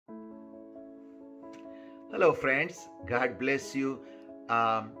Hello, friends. God bless you.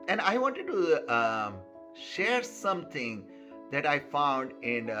 And I wanted to share something that I found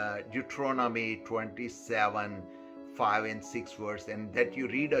in Deuteronomy 27 5 and 6 verse, and that you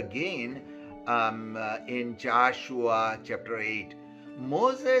read again in Joshua chapter 8.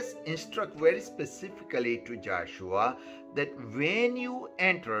 Moses instructs very specifically to Joshua that when you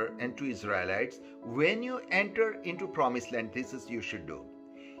enter into Israelites, when you enter into promised land, this is you should do.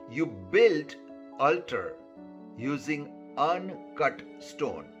 You build altar using uncut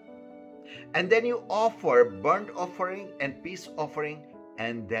stone, and then you offer burnt offering and peace offering,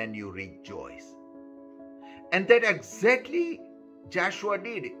 and then you rejoice. And that exactly Joshua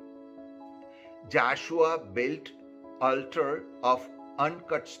did. Joshua built altar of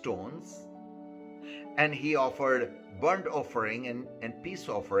uncut stones, and he offered burnt offering and peace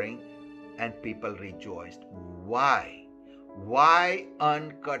offering, and people rejoiced. Why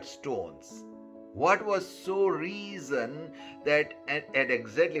uncut stones? What was so reason that at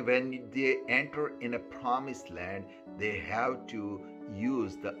exactly when they enter in a promised land, they have to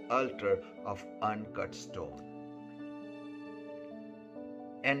use the altar of uncut stone?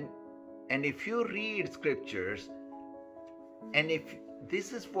 And if you read scriptures, and if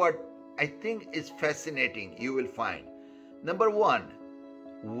this is what I think is fascinating, you will find. Number one,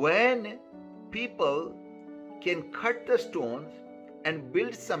 when people can cut the stones and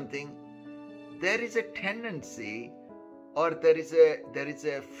build something, there is a tendency, or there is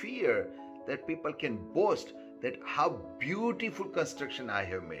a fear that people can boast that how beautiful construction I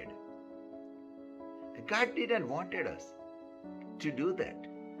have made. God didn't wanted us to do that,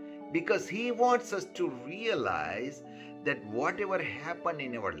 because He wants us to realize that whatever happened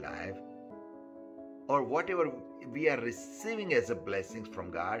in our life, or whatever we are receiving as a blessings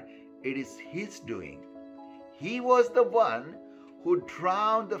from God, it is His doing. He was the one who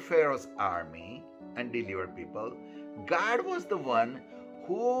drowned the Pharaoh's army and delivered people. God was the one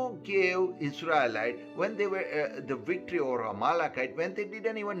who gave Israelite when they were the victory over Amalekite, when they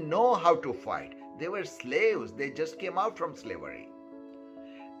didn't even know how to fight. They were slaves. They just came out from slavery.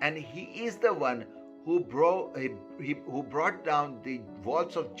 And He is the one who brought down the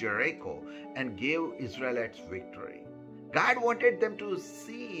walls of Jericho and gave Israelites victory. God wanted them to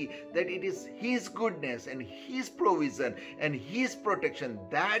see that it is His goodness and His provision and His protection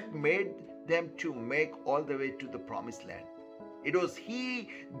that made them to make all the way to the promised land. It was He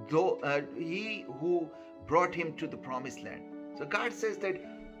who brought him to the promised land. So God says that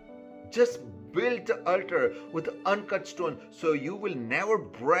just build the altar with uncut stone, so you will never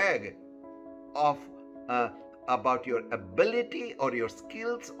brag of about your ability or your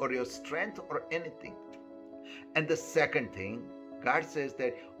skills or your strength or anything. And the second thing, God says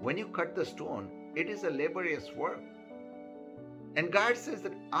that when you cut the stone, it is a laborious work. And God says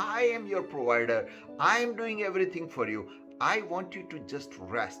that I am your provider. I am doing everything for you. I want you to just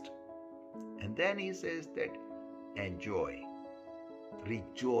rest. And then He says that enjoy,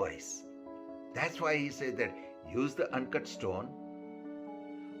 rejoice. That's why He says that use the uncut stone,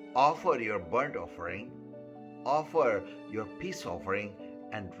 offer your burnt offering, offer your peace offering,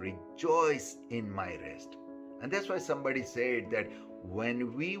 and rejoice in my rest. And that's why somebody said that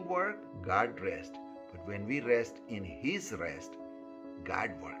when we work, God rests. But when we rest in His rest, God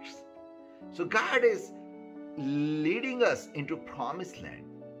works. So God is leading us into promised land.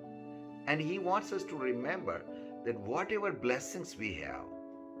 And He wants us to remember that whatever blessings we have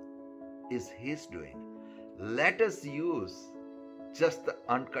is His doing. Let us use just the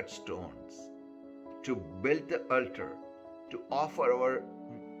uncut stones to build the altar, to offer our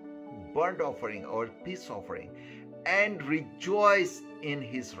burnt offering or peace offering, and rejoice in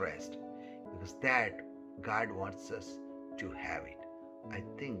His rest, because that God wants us to have it. I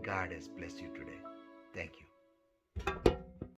think God has blessed you today. Thank you.